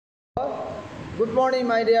Good morning,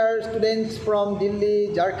 my dear students from Delhi,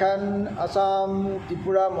 Jharkhand, Assam,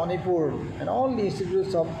 Tripura, Manipur, and all the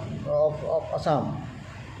institutes of Assam.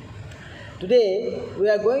 Today, we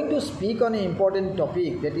are going to speak on an important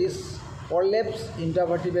topic, that is prolapse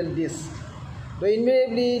intervertebral disc. So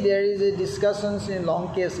invariably, there is a discussions in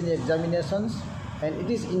long case in examinations, and it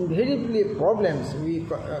is invariably problems we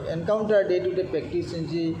encounter day-to-day practice in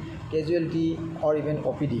the casualty or even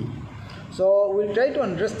OPD. So we'll try to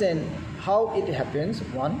understand how it happens.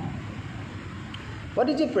 One, what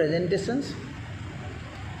is the presentations?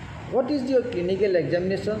 What is your clinical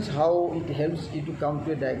examinations? How it helps you to come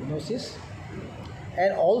to a diagnosis?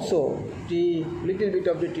 And also the little bit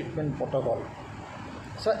of the treatment protocol.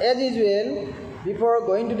 So as usual, before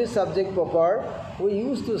going to the subject proper, we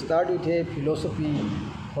used to start with a philosophy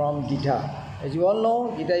from Gita. As you all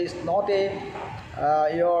know, Gita is not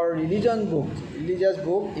your religious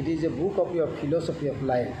book. It is a book of your philosophy of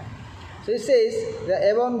life. So it says that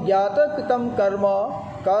evam gyata kritam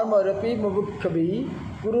karma rapi mabukhavi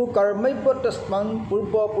guru karmaipa tasmang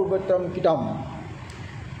purva purvatram kitam.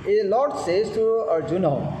 The Lord says to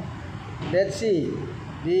Arjuna that see,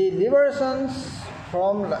 the liberations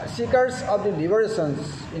from seekers of the liberations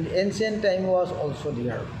in the ancient time was also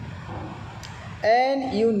there.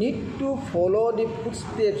 And you need to follow the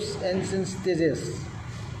footsteps, ancient stages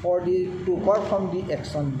to perform the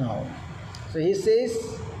action now. So he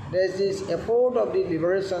says there is this effort of the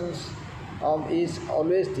liberations is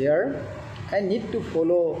always there and need to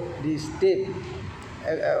follow the step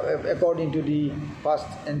according to the past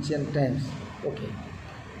ancient times. Okay.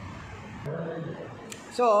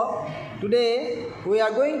 So today we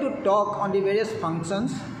are going to talk on the various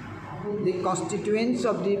functions, the constituents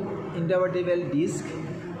of the intervertebral disc,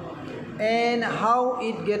 and how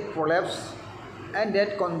it gets prolapsed, and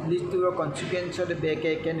that leads to a consequence of the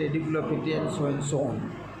backache and radiculopathy and so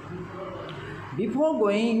on. Before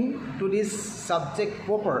going to this subject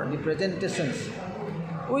proper, the presentations,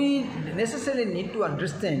 we necessarily need to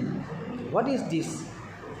understand what is this,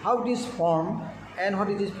 how it is formed, and what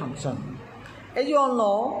is its function. As you all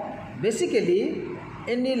know, basically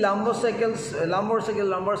in the lumbar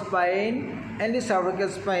spine and the cervical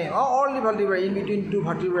spine, or all the vertebrae in between two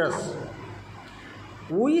vertebrae,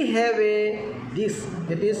 we have a disc,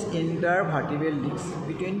 that is intervertebral disc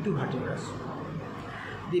between two vertebrae.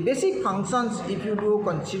 The basic functions, if you do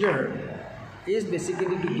consider, is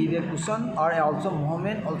basically to give a cushion or also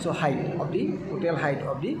movement, also height of the total height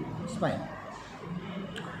of the spine.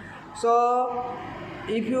 So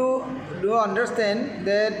if you do understand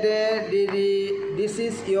that this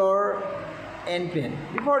is your end plane.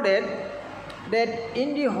 Before that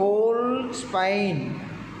in the whole spine,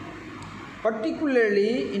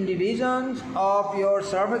 particularly in the regions of your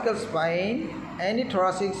cervical spine and the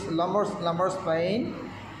thoracic lumbar spine,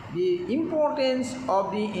 the importance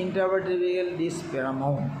of the intervertebral disc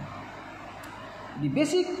paramount. The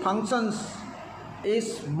basic functions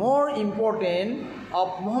is more important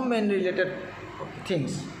of movement related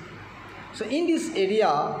things. So in this area,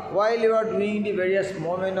 while you are doing the various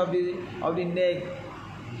movement of the neck,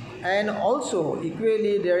 and also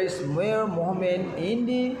equally there is more movement in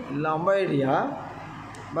the lumbar area,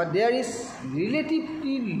 but there is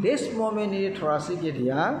relatively less movement in the thoracic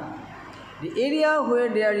area. The area where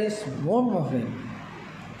there is more movement,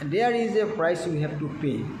 and there is a price we have to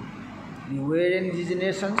pay. The wear and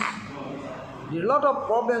degenerations, a lot of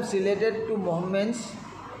problems related to movements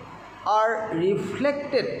are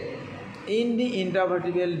reflected in the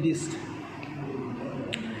intervertebral disc,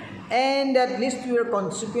 and that leads to a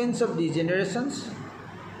consequence of degenerations,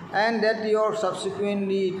 and that your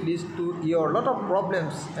subsequently leads to your lot of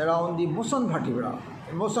problems around the motion vertebra.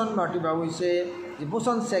 Motion vertebra, we say the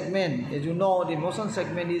motion segment. As you know, the motion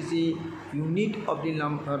segment is the unit of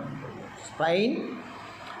the spine.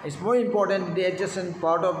 It's more important the adjacent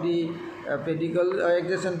part of the pedicle,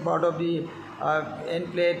 adjacent part of the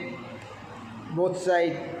end plate, both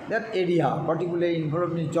sides. That area, particularly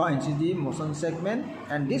involved in joints, is the motion segment,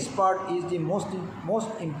 and this part is the most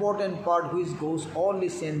important part, which goes all the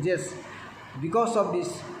changes because of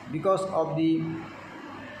the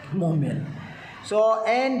movement. So,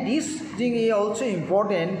 and this thing is also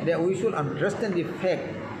important that we should understand the fact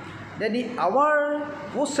that our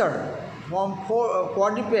posture from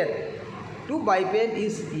quadruped to biped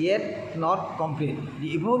is yet not complete.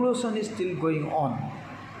 The evolution is still going on,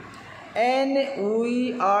 and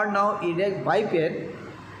we are now erect biped,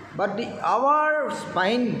 but our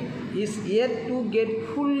spine is yet to get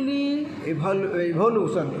fully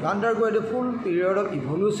evolution, undergo the full period of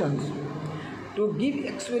evolutions to give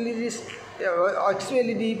actually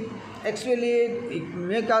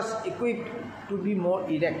make us equipped to be more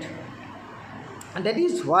erect. And that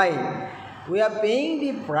is why we are paying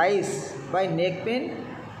the price by neck pain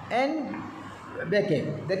and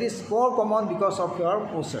backache. That is more common because of your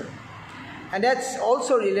posture. And that's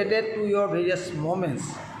also related to your various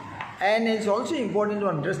movements. And it's also important to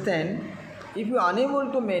understand, if you are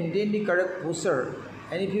unable to maintain the correct posture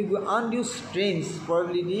and if you do undue strains,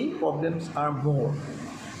 probably the problems are more.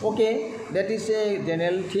 Okay, that is a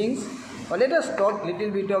general things. But let us talk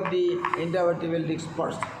little bit of the intervertebral disc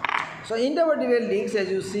first. So intervertebral disc, as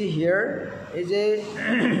you see here, is a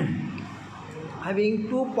having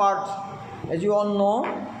two parts. As you all know,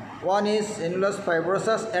 one is annulus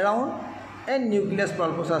fibrosus around and nucleus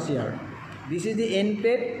pulposus here. This is the end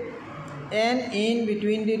plate, and in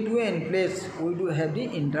between the two end plates we do have the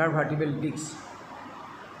intervertebral discs.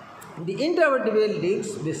 The intervertebral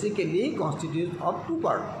discs basically constitutes of two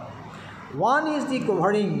parts. One is the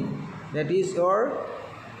covering, that is your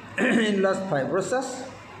annulus fibrosus,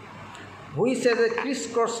 which has a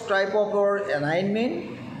crisscross type of our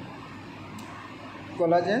alignment,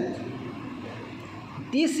 collagen.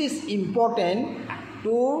 This is important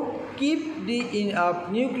to keep the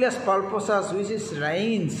nucleus pulposus, which is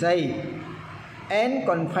lying inside, and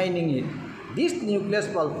confining it. This nucleus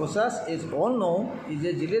pulposus is all known is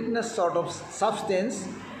a gelatinous sort of substance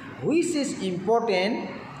which is important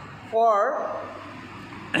for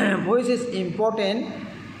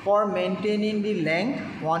maintaining the length.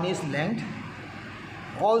 One is length,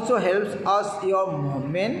 also helps us your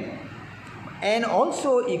movement, and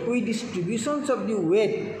also equidistributions of the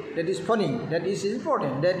weight that is falling, that is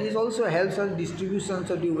important. That is also helps us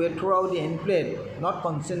distributions of the weight throughout the end plate, not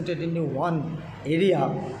concentrated in one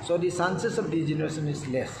area, so the chances of degeneration is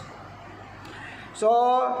less.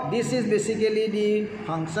 So this is basically the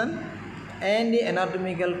function and the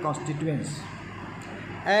anatomical constituents.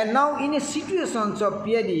 And now in a situation of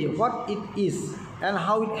PID, what it is and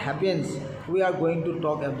how it happens, we are going to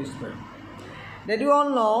talk at this point. That you all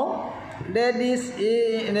know that this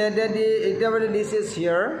is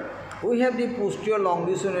here. We have the posterior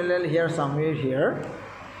longitudinal here somewhere here.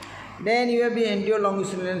 Then you have the anterior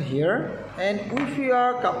longitudinal here. And if you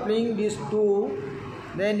are coupling these two,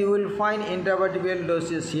 then you will find intervertebral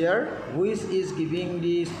discs here, which is giving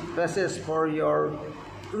the passage for your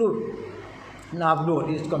root. Nerve root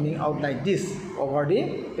is coming out like this over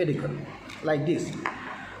the pedicle, like this.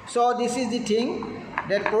 So this is the thing,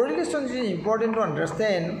 that correlation is important to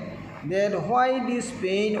understand that why this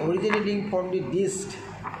pain originating from the disc,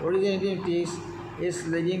 is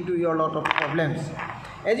leading to a lot of problems.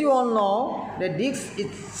 As you all know, the disc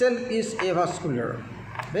itself is avascular.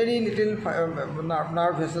 Very little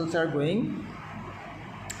nerve vessels are going,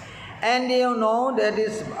 and you know that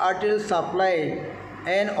is arterial supply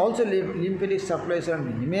and also lymphatic supplies are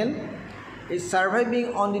minimal. It's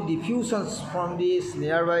surviving on the diffusions from these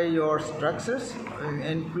nearby your structures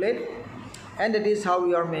and plate, and that is how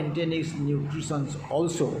we are maintaining nutrition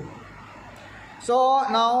also. So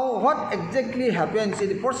now what exactly happens in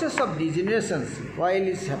the process of degeneration while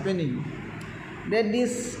it's happening, that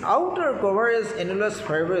this outer coverage annulus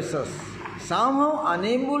fibrosus somehow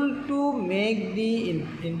unable to make the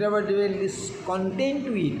intervertebral disc contained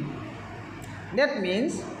to it. That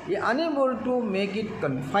means he unable to make it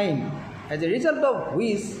confined, as a result of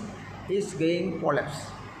which is getting prolapse.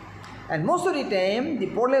 And most of the time the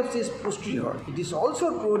prolapse is posterior. It is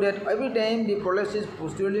also true that every time the prolapse is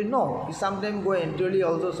posteriorly, no, it sometimes go anteriorly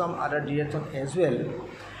also some other direction as well.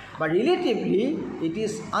 But relatively it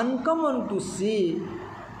is uncommon to see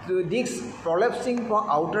the disc prolapsing from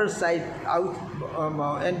outer side out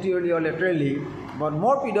anteriorly or laterally, but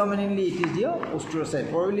more predominantly it is the posterior side.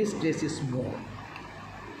 Probably stress is more.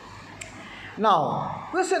 Now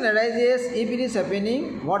question arises, if it is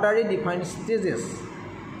happening, what are the defined stages?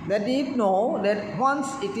 That you know that once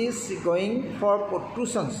it is going for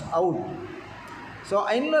protrusions out, so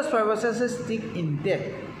annulus fibrosus is still intact,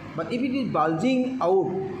 but if it is bulging out,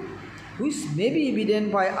 which may be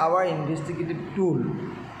evident by our investigative tool,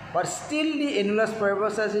 but still the annulus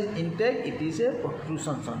fibrosus is intact, it is a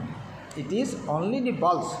protrusion only. It is only the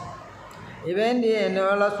bulge. Even the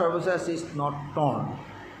annulus fibrosus is not torn.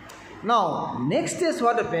 Now next is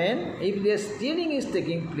what happens if the steering is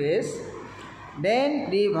taking place. Then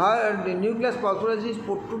the nucleus pulposus is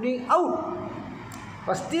protruding out,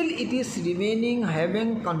 but still it is remaining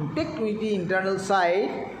having contact with the internal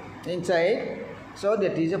side inside. So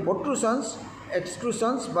that is a protrusions,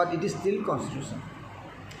 extrusions, but it is still constitution.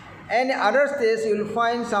 And in other stages you will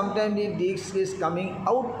find sometimes the disc is coming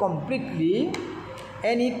out completely,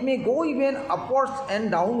 and it may go even upwards and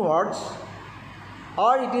downwards,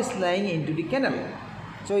 or it is lying into the canal.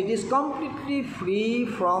 So it is completely free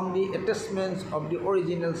from the attachments of the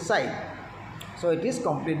original site. So it is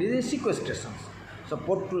completely the sequestrations. So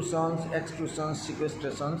protrusions, extrusions,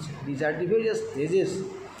 sequestrations, these are the various stages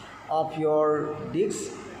of your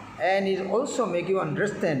discs, and it also make you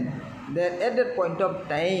understand that at that point of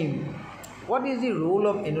time, what is the role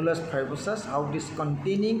of annulus fibrosus, how it is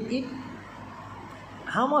containing it,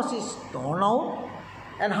 how much is torn out,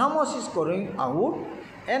 and how much is going out,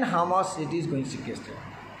 and how much it is going sequestered.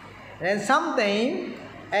 And sometime,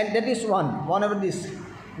 and that is one of this.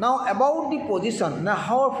 Now about the position, now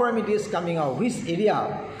how from it is coming out, which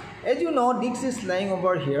area. As you know, disc is lying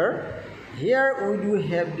over here. Here we do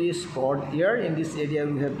have this cord here, in this area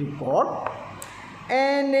we have the cord,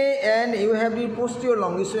 and you have the posterior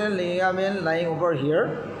longitudinal ligament lying over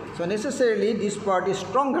here. So necessarily this part is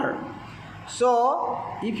stronger. So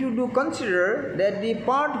if you do consider that the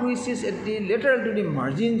part which is at the lateral to the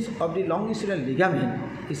margins of the longitudinal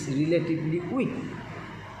ligament is relatively weak.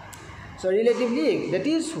 So relatively weak. That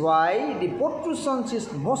is why the protrusions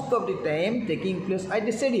is most of the time taking place at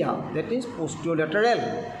this area, that is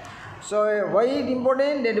posterolateral. So why is it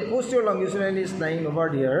important that the posterior longitudinal is lying over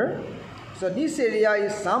here? So this area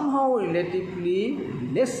is somehow relatively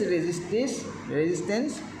less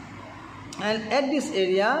resistance, and at this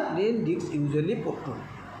area the discs usually protrude.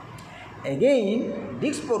 Again,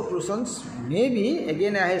 disc protrusions may be,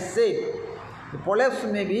 again I have said, the prolapse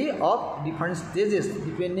may be of different stages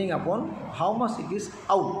depending upon how much it is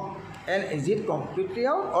out, and is it completely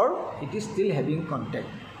out or it is still having contact.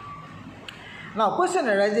 Now question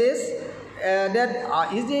arises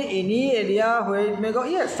that is there any area where it may go?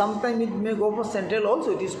 Yes, sometimes it may go for central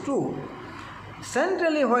also, it is true.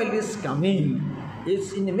 Centrally while it is coming,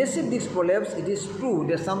 it's in a massive disc prolapse, it is true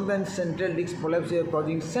that sometimes central disc prolapse are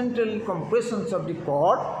causing central compressions of the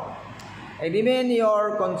cord. And even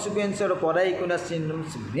your consequence of Quadricular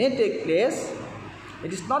syndromes may take place.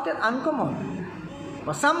 It is not that uncommon.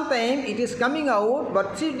 But sometimes it is coming out,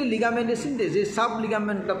 but see the ligament is in this,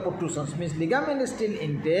 subligamental protrusions, means ligament is still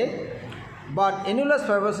intact, but annulus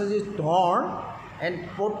fibrosus is torn and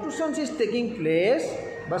protrusions is taking place,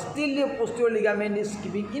 but still the posterior ligament is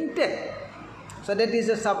keeping intact. So that is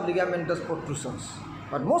a subligamentous protrusions.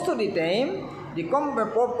 But most of the time,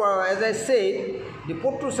 as I said, the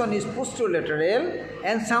protrusion is posterolateral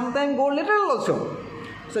and sometimes go lateral also.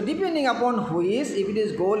 So depending upon which, if it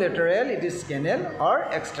is go lateral, it is canal or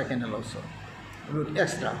extra canal also, root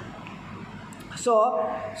extra. So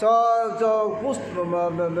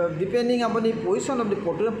depending upon the position of the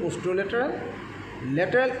protrusion, posterolateral,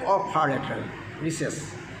 lateral or far lateral,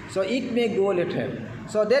 recess. So it may go lateral.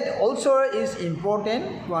 So that also is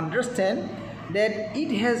important to understand that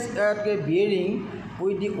it has a bearing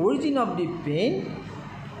with the origin of the pain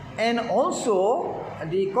and also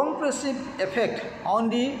the compressive effect on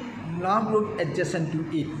the nerve root adjacent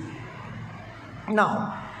to it.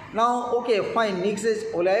 Now okay, fine, next is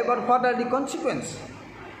Olay, but what are the consequences?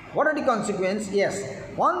 What are the consequences? Yes,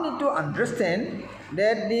 one need to understand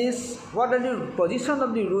that what are the position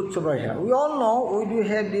of the roots over here. We all know we do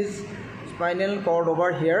have this spinal cord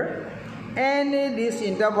over here, and this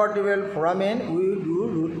intervertebral foramen, we do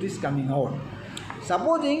root is coming out.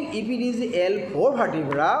 Supposing if it is L4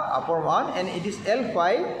 vertebra, upper one, and it is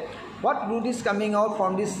L5, what root is coming out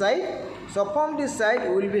from this side? So from this side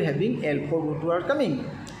we will be having L4 root are coming.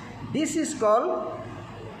 This is called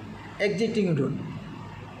exiting root.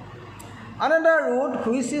 Another root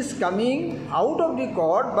which is coming out of the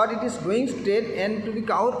cord, but it is going straight and to be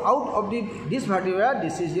out of this vertebra,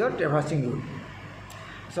 this is your traversing root.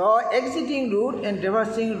 So exiting root and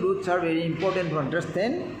traversing roots are very important to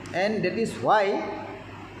understand, and that is why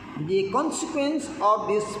the consequence of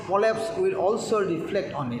this prolapse will also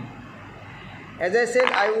reflect on it. As I said,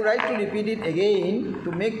 I would like to repeat it again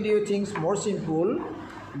to make the things more simple,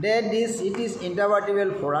 that it is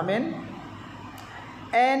intervertebral foramen,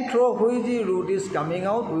 and through which the root is coming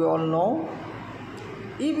out, we all know.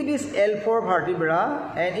 If it is L4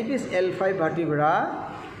 vertebra and it is L5 vertebra,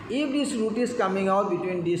 if this root is coming out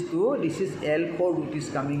between these two, this is L4 root is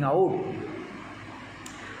coming out.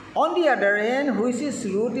 On the other hand, which is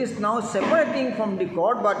root is now separating from the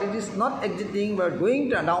cord, but it is not exiting but going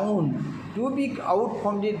down to be out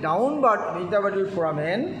from the downward intervertebral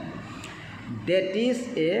foramen, that is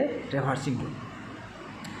a traversing root.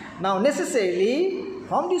 Now necessarily,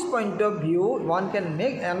 from this point of view, one can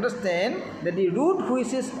understand that the root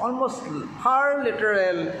which is almost far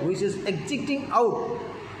lateral, which is exiting out,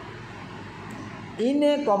 in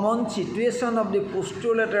a common situation of the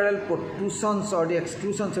posterolateral protrusions or the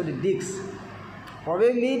extrusions of the discs,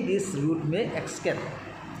 probably this root may escape.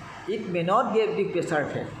 It may not give the pressure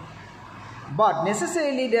effect. But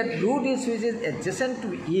necessarily that root which is adjacent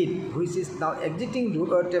to it, which is now exiting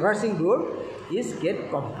root or traversing root, is get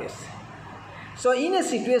compressed. So in a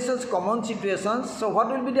situations, common situations, so what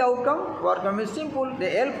will be the outcome? The outcome is simple. The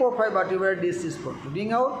L4-5 vertebral disc is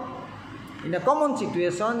protruding out. In a common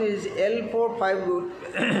situation, is L4-5 root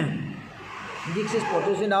disc is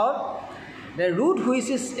protruding out. The root which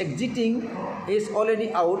is exiting is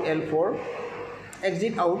already out, L4,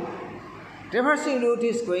 exit out. Traversing root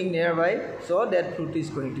is going nearby, so that root is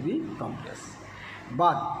going to be compressed.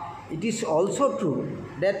 But it is also true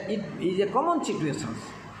that it is a common situation.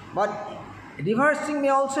 But reversing may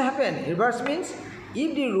also happen. Reverse means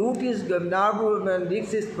if the root is nerve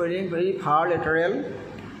disc is spreading very far lateral,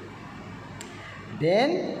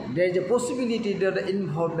 then there is a possibility that the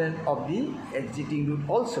involvement of the exiting root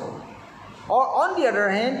also. Or on the other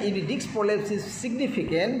hand, if the disc prolapse is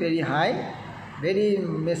significant, very high, very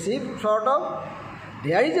massive sort of,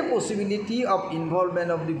 there is a possibility of involvement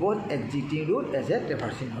of the both exiting root as a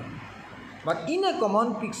traversing root. But in a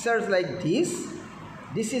common pictures like this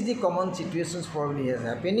is the common situations probably is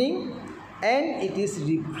happening, and it is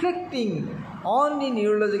reflecting on the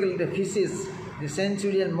neurological deficits, the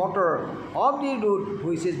sensory and motor of the root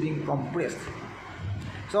which is being compressed.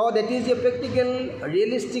 So that is a practical,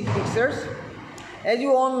 realistic pictures. As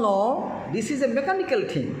you all know, this is a mechanical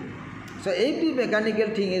thing. So if the mechanical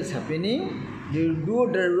thing is happening, the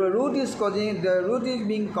root is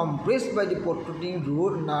being compressed by the protruding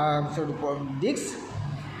root, disc.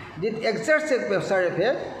 It exerts a pressure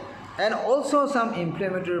effect and also some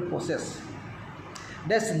inflammatory process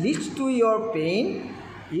that leads to your pain,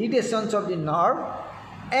 irritations of the nerve,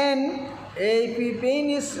 and if the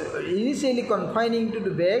pain is initially confining to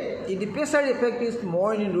the back, if the pressure effect is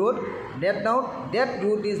more in the root, that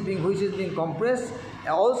root is being which is being compressed,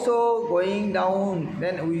 also going down,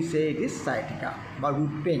 then we say it is sciatica or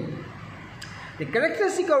root pain. The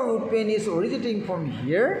characteristic of root pain is originating from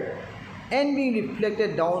here and being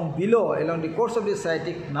reflected down below along the course of the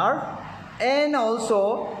sciatic nerve, and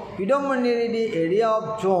also predominantly the area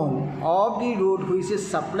of zone of the root which is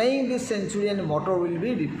supplying the sensory and motor will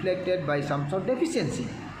be reflected by some sort of deficiency.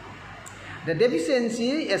 The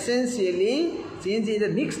deficiency essentially, since it is a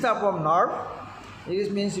mixed up of nerve,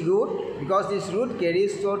 it means root, because this root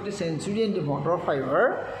carries toward the sensory and the motor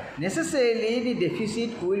fiber, necessarily the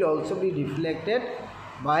deficit will also be reflected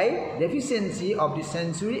by deficiency of the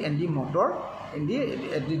sensory and the motor in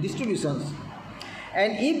the distributions.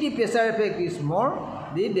 And if the pressure effect is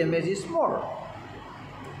more, the damage is more.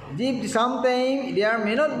 If sometimes there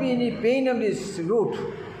may not be any pain of this root,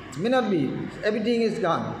 may not be, everything is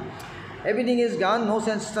gone. Everything is gone, no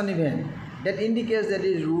sensation event. That indicates that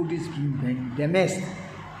the root is being damaged.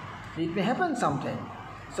 It may happen sometime.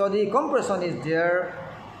 So the compression is there.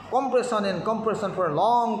 Compression for a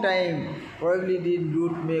long time, probably the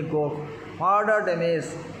root may go further damage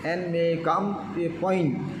and may come to a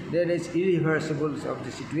point that is irreversible of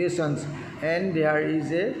the situations, and there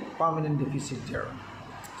is a permanent deficit there.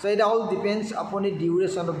 So it all depends upon the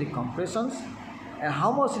duration of the compressions and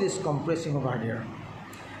how much it is compressing over there.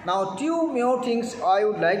 Now, two more things I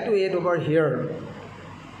would like to add over here.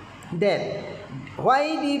 That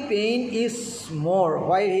why the pain is more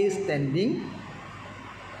while he is standing,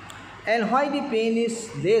 and why the pain is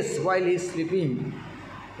less while he is sleeping.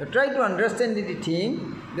 You try to understand the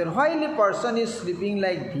thing that while a person is sleeping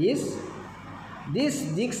like this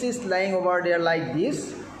disc is lying over there like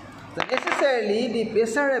this, so necessarily the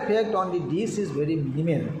pressure effect on the disc is very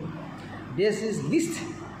minimal. This is least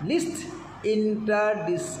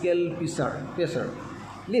intradiscal pressure,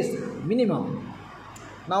 least minimum.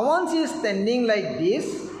 Now once he is standing like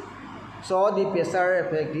this, so the pressure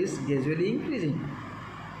effect is gradually increasing.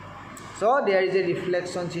 So there is a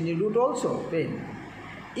reflection in the root also, pain.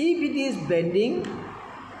 If it is bending,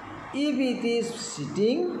 if it is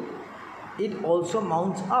sitting, it also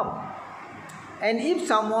mounts up. And if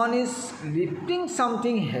someone is lifting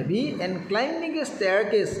something heavy and climbing a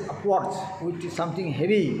staircase upwards with something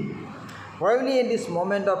heavy, probably at this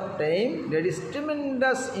moment of time, there is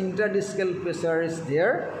tremendous intradiscal pressure is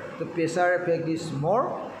there. The pressure effect is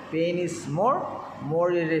more, pain is more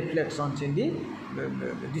reflections in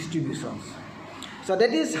the distributions. So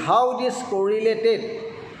that is how it is correlated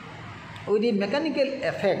with the mechanical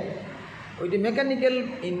effect, with the mechanical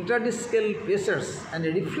intradiscal pressures and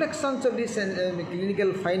the reflections of these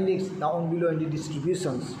clinical findings down below in the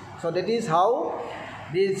distributions. So that is how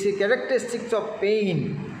these characteristics of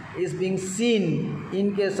pain is being seen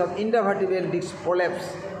in case of intravertebral disc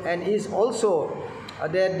prolapse, and is also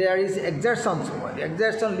that there is exertions. The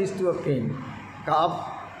exertion leads to a pain. Cough,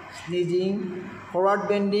 sneezing, forward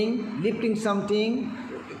bending, lifting something,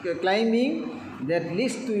 climbing, that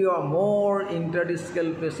leads to your more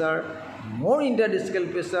interdiscal pressure, more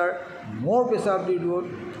pressure of the root,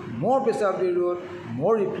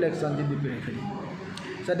 more reflex on the periphery.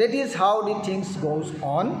 So that is how the things goes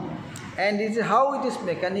on, and this is how it is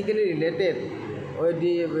mechanically related with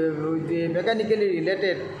the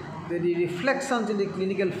reflections in the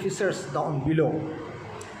clinical features down below.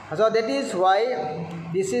 So that is why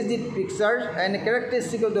this is the picture and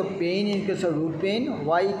characteristic of the pain in case of root pain,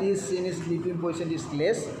 why it is in sleeping position is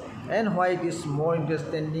less, and why it is more in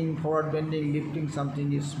standing, forward bending, lifting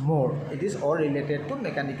something is more. It is all related to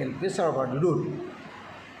mechanical pressure over the root.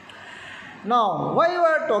 Now, while we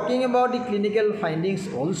are talking about the clinical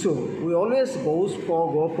findings also, we always go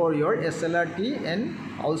for your SLRT and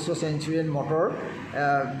also sensory and motor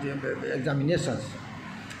examinations.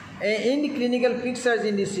 In the clinical pictures,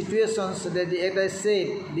 in the situations that as I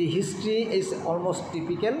said, the history is almost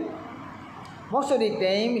typical. Most of the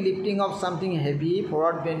time, lifting of something heavy,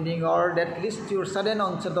 forward bending, or that leads to your sudden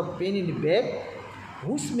onset of pain in the back,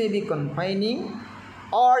 which may be confining,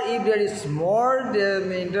 or if there is more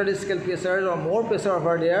interdiscal pressure or more pressure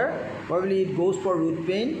over there, probably it goes for root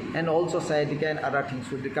pain, and also sciatica and other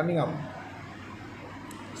things will be coming up.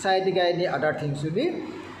 Sciatica and the other things will be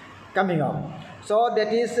coming up. So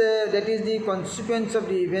that is the consequence of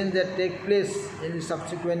the events that take place in the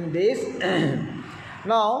subsequent days.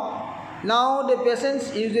 Now the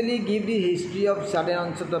patients usually give the history of sudden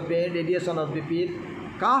onset of pain, radiation of the pit.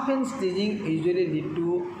 Cough and sneezing usually lead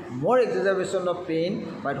to more exacerbation of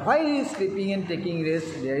pain, but while he is sleeping and taking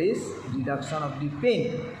rest, there is reduction of the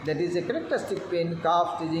pain. That is a characteristic pain,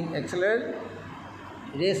 cough, sneezing, accelerate,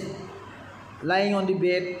 rest, lying on the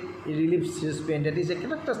bed, it relieves his pain. That is a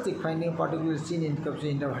characteristic finding, particularly seen in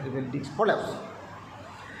intervertebral disc prolapse.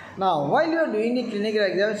 Now, while you are doing the clinical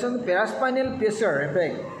examination, paraspinal pressure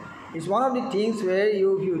effect is one of the things where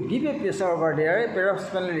you give a pressure over there, a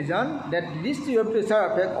paraspinal region, that leads to your pressure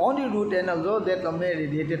effect on the root, and also that may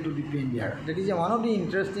related to the pain there. That is one of the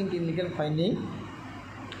interesting clinical findings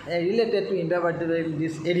related to intervertebral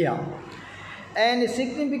disc area. And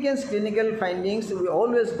significant clinical findings, we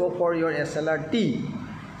always go for your SLRT,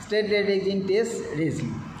 straight leg raising test,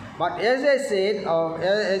 raising. But as I said,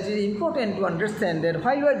 it is important to understand that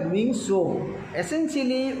while you are doing so,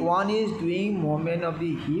 essentially one is doing movement of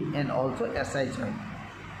the hip and also SI joint.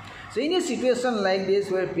 So in a situation like this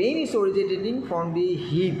where pain is originating from the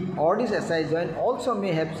hip or this SI joint also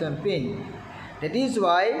may have some pain. That is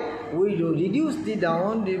why we reduce the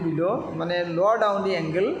down the below, lower down the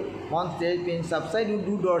angle. Once there is pain subside, you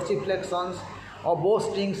do dorsiflexions or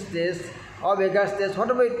bowstrings test or Vegas test,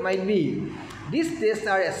 whatever it might be. These tests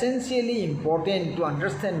are essentially important to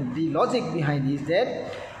understand the logic behind this,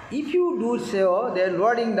 that if you do so, they are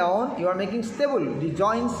lowering down, you are making stable the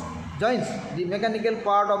joints, the mechanical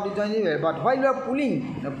part of the joint is there. But while you are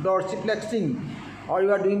pulling, dorsiflexing, or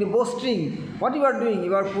you are doing the bowstring, what you are doing?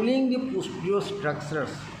 You are pulling the posterior structures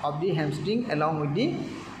of the hamstring along with the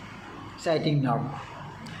sciatic nerve.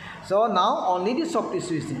 So now only the soft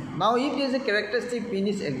tissue is in. Now if there is a characteristic pain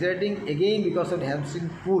is exerting again because of the hamstring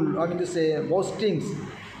pull, bowstrings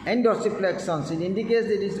and dorsiflexions, it indicates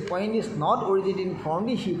that this point is not originating from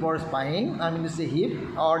the hip or spine,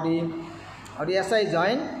 hip or the SI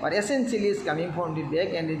joint, but essentially is coming from the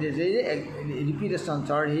back, and there is a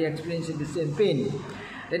repetition, or he experiences the same pain.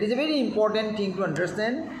 That is a very important thing to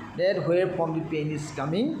understand, that where from the pain is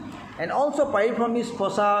coming. And also piriformis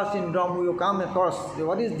fossa syndrome, we will come across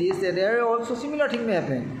what is this, there also similar thing may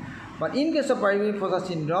happen. But in case of piriformis fossa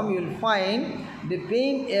syndrome, you will find the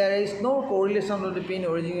pain, there is no correlation of the pain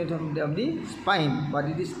originating from the spine, but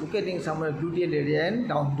it is locating somewhere gluteal area and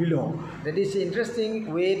down below. That is an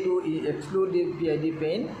interesting way to exclude the PID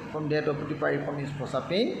pain from that of the piriformis fossa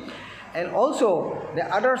pain. And also the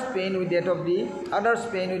others pain with that of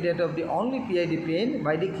the only PID pain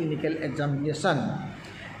by the clinical examination.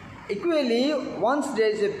 Equally, once there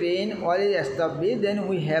is a pain or is established, then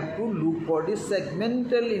we have to look for the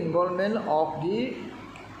segmental involvement of the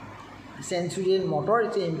sensory and motor.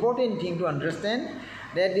 It's an important thing to understand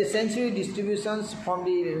that the sensory distributions from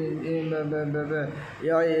there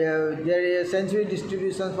is sensory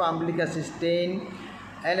distributions from umbilicus system,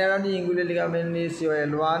 and around the inguinal ligament is your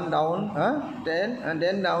L1 down, and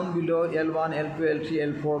then down below L1, L2,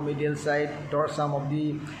 L3, L4, medial side, dorsum of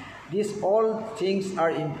the. These all things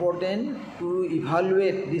are important to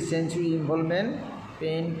evaluate the sensory involvement,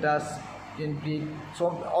 pain, touch, so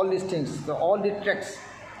all these things. So all the tracts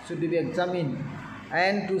should be examined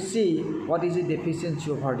and to see what is the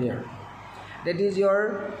deficiency over there. That is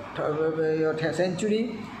your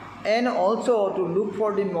sensory, And also to look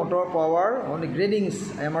for the motor power on the gradings,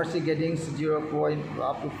 MRC gradings 0.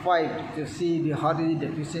 Up to 5 to see the how is the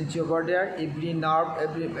deficiency over there. Every nerve,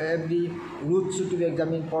 every root should be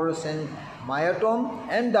examined for and myotome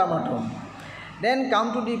and dermatome. Then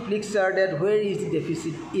come to the flexure, that where is the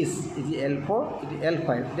deficit is it L4, it is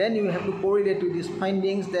L5. Then you have to correlate to these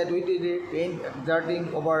findings that we did the pain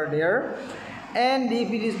exerting over there. And if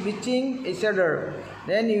it is bleaching, etc.,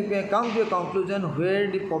 then you can come to a conclusion where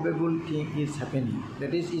the probable thing is happening.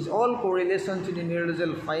 That is all correlation to the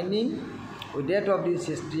neurological finding with that of this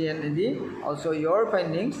history and the also your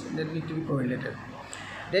findings that need to be correlated.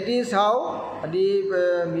 That is how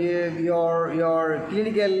the your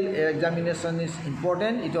clinical examination is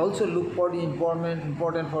important. It also look for the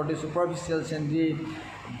important for the superficial and the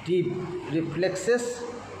deep reflexes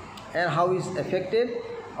and how is affected.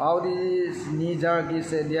 How this knee jerk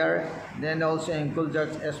is there, then also ankle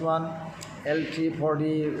jerks S1, L3 for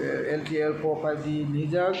the L3, L4, 5 the knee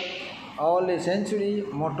jerk, all the sensory,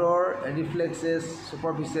 motor, reflexes,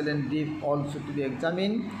 superficial and deep also to be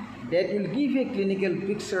examined. That will give a clinical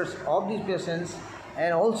pictures of these patients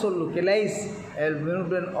and also localize a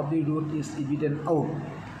movement of the root is evident out.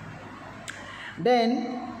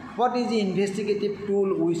 Then what is the investigative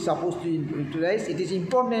tool we are supposed to utilize? It is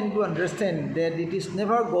important to understand that it is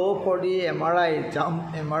never go for the MRI,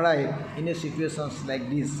 jump MRI in a situations like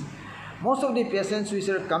this. Most of the patients which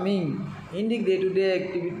are coming in the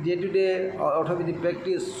day-to-day orthopedic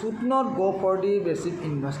practice should not go for the basic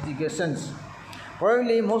investigations.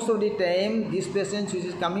 Probably most of the time these patients which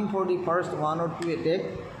is coming for the first 1 or 2 attack,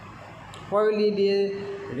 probably they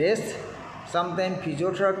rest, sometimes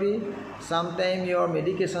physiotherapy, sometimes your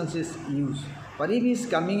medications is used. But if he is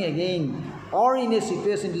coming again, or in a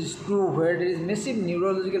situation it is true where there is massive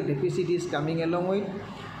neurological deficit is coming along with,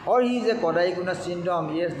 or he is a Kodai-Guna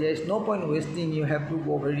syndrome, yes, there is no point wasting, you have to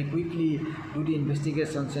go very quickly, do the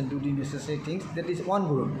investigations and do the necessary things. That is one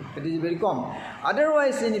group, that is very common.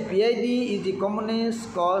 Otherwise, in PID is the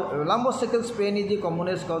commonest cause, lumbosacral pain is the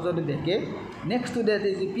commonest cause of the backache. Next to that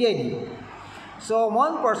is the PID. So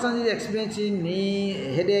one person is experiencing knee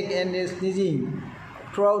headache and sneezing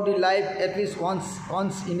throughout the life at least once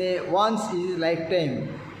in his lifetime.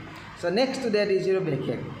 So next to that is your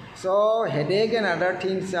backache. So headache and other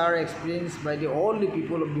things are experienced by all the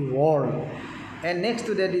people of the world. And next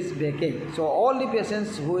to that is backache. So all the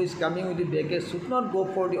patients who is coming with the backache should not go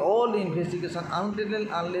for all the investigation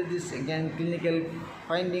unless this again clinical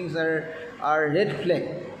findings are red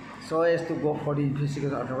flag. So as to go for the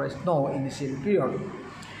investigation, otherwise no initial period.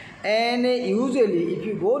 And usually if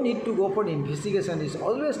you need to go for the investigation, it's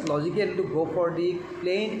always logical to go for the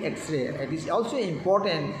plain X-ray. It is also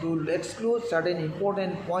important to exclude certain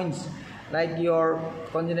important points like your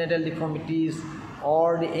congenital deformities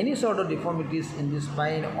or any sort of deformities in the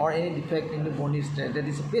spine or any defect in the bony structure. That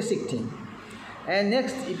is a basic thing. And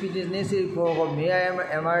next, if it is necessary for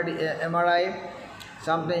MRI,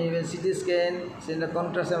 sometimes even CT scan, the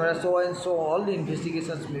contrast MRI, so and so, all the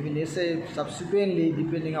investigations may be necessary subsequently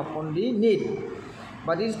depending upon the need.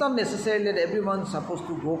 But it's not necessary that everyone is supposed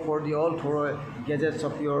to go for the all thorough gadgets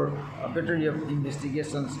of your battery of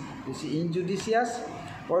investigations. You see, injudicious,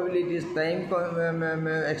 probably it is time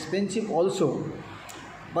expensive also.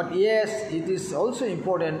 But yes, it is also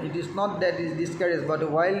important. It is not that it is discouraged, but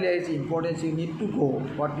while there is importance, you need to go.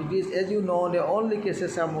 But it is, as you know, the only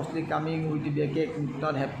cases are mostly coming with the backache, you do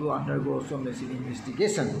not have to undergo some massive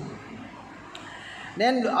investigation.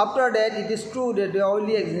 Then after that, it is true that the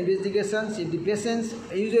only investigations, if the patients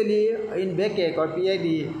usually in backache or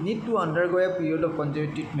PID need to undergo a period of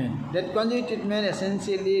conjunctive treatment. That conjunctive treatment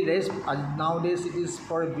essentially rests, nowadays it is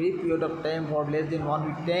for a brief period of time, for less than 1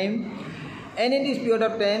 week time. And in this period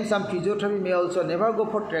of time, some physiotherapy may also never go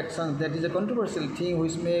for traction. That is a controversial thing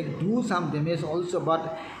which may do some damage also,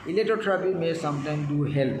 but electrotherapy may sometimes do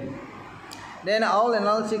help. Then all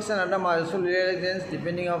analgesics and other muscle relaxants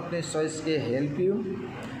depending on the choice can help you.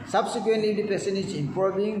 Subsequently, if the patient is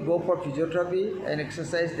improving, go for physiotherapy and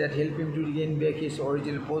exercise that help him to regain back his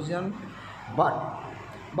original position.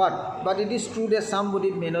 But it is true that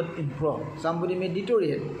somebody may not improve, somebody may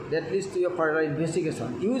deteriorate. That leads to your further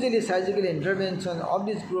investigation. Usually surgical intervention of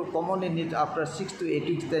this group commonly needs after 6 to 8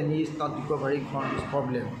 weeks time he is not recovering from this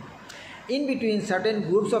problem. In between, certain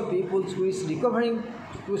groups of people who is recovering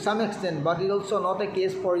to some extent, but it is also not a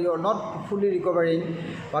case for you are not fully recovering,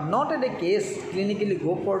 but not at a case clinically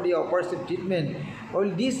go for the operative treatment. Or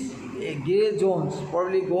these gray zones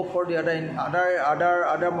probably go for the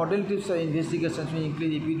other modalities of investigations, which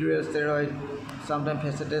include epidural steroid, sometimes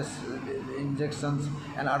facetous injections,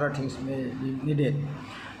 and other things may be needed.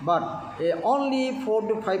 but only 4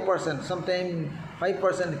 to 5%, sometimes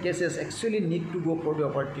 5% cases actually need to go for the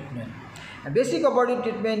operative treatment. And basic operative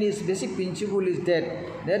treatment is, basic principle is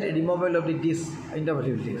that removal of the disc,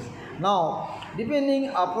 intervertebral disc. Now, depending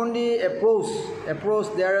upon the approach,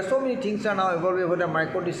 there are so many things are now evolving. Whether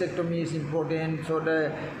microdiscectomy is important, so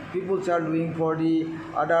the people are doing for the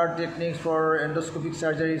other techniques for endoscopic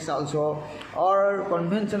surgeries also, or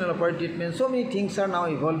conventional operative treatment. So many things are now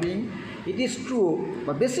evolving. It is true,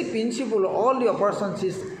 but basic principle all the operations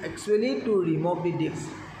is actually to remove the disc.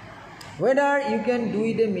 Whether you can do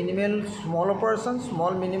it a minimal, small operation,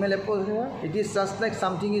 small minimal approach, it is just like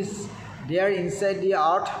something is there inside the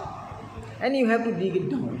earth, and you have to dig it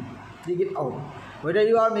down, dig it out. Whether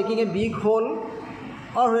you are making a big hole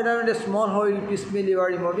or whether a small hole piecemeal you are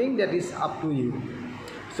removing, that is up to you.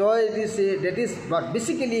 So it is but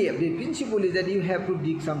basically the principle is that you have to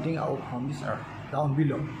dig something out from this earth, down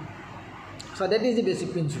below. So that is the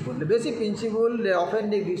basic principle. The basic principle, the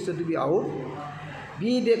appendix needs to be out.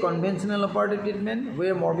 Be it a conventional operative treatment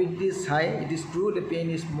where morbidity is high, it is true the pain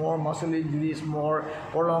is more, muscle injury is more,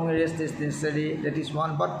 prolonged rest is necessary, that is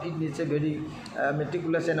one, but it needs a very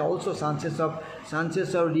meticulous, and also chances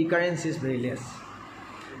of recurrence is very less.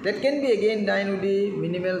 That can be again done with the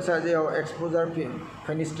minimal surgery or exposure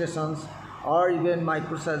fenestrations, or even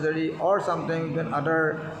microsurgery, or sometimes even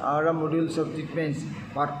other modules of treatments.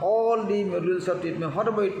 But all the modules of treatment,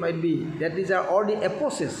 whatever it might be, that these are all the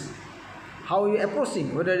approaches. How you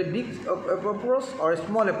approaching, whether a big approach or a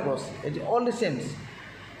small approach, it's all the same.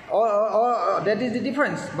 Or that is the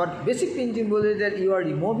difference. But basic principle is that you are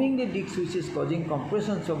removing the disc which is causing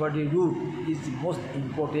compressions over the root is the most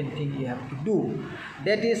important thing you have to do.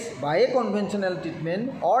 That is by a conventional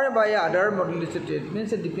treatment or by other modulated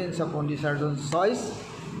treatments. It depends upon the surgeon's choice.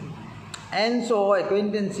 And so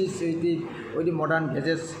acquaintances with the modern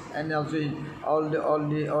gadgets, and also all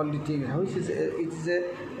the things. It's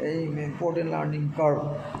a important learning curve.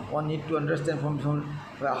 One need to understand from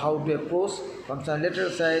how to approach from some lateral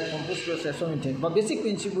side, from posterior side, so many things. But basic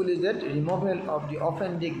principle is that removal of the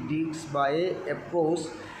appendix disc by approach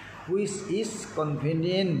which is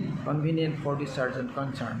convenient for the surgeon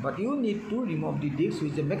concerned. But you need to remove the disc,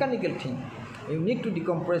 which is a mechanical thing. You need to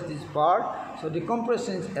decompress this part, so the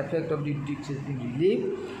compression effect of the disc is being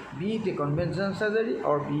relieved. Be it a conventional surgery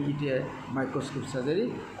or be it a microscope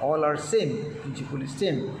surgery, all are same, principle is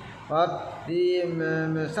same. But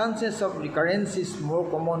the chances of recurrence is more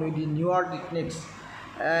common with the newer techniques,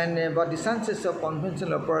 and but the chances of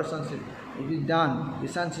conventional operations, if it is done, the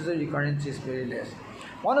chances of recurrence is very less.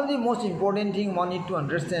 One of the most important things one need to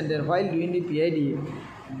understand that while doing the PID,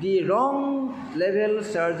 the wrong level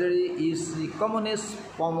surgery is the commonest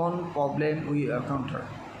common problem we encounter.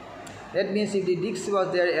 That means if the disc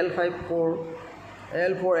was there L5,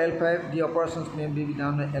 L4, L5, the operations may be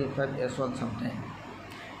done at L5 as well sometimes.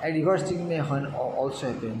 And reversing may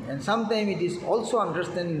also happen. And sometimes it is also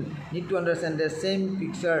need to understand the same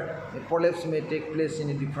picture, the prolapse may take place in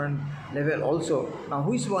a different level also. Now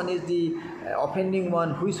which one is the offending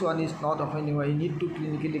one, which one is not offending one, you need to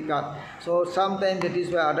clinically cut. So sometimes that is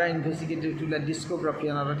why other investigative tools like discography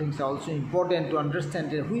and other things are also important to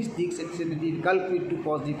understand which disc actually the culprit to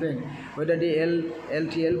cause the pain, whether the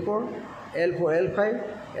L3, L4,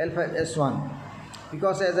 L5, S1.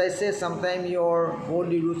 Because as I say, sometimes your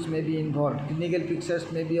body roots may be involved, clinical pictures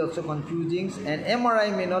may be also confusing, and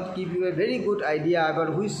MRI may not give you a very good idea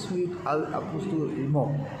about which you are supposed to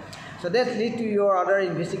remove. So that leads to your other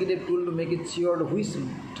investigative tool to make it sure which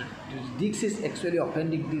disc is actually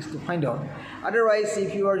offending disc to find out. Otherwise,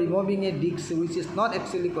 if you are removing a disc which is not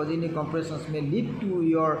actually causing any compressions, may lead to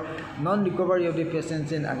your non-recovery of the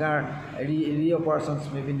patients, and other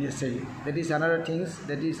reoperations may be necessary. That is another things.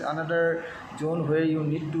 That is another zone where you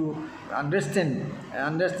need to understand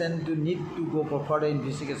to need to go for further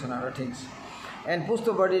investigation, other things. And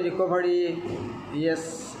post-operative recovery,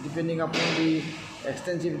 yes, depending upon the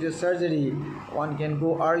extensivity of surgery, one can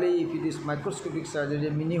go early if it is microscopic surgery,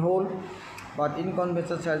 a mini hole. But in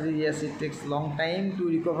conventional surgery, yes, it takes long time to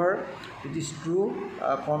recover. It is true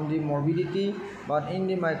from the morbidity, but in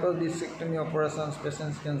the microdiscectomy operations,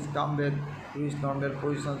 patients can come back to his normal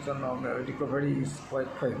positions, and normal recovery is quite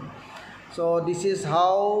quick. So this is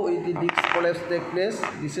how the disc prolapse take place.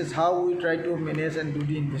 This is how we try to manage and do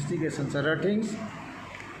the investigations, other things.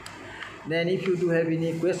 Then if you do have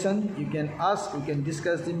any question, you can ask, we can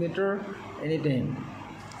discuss the matter anytime.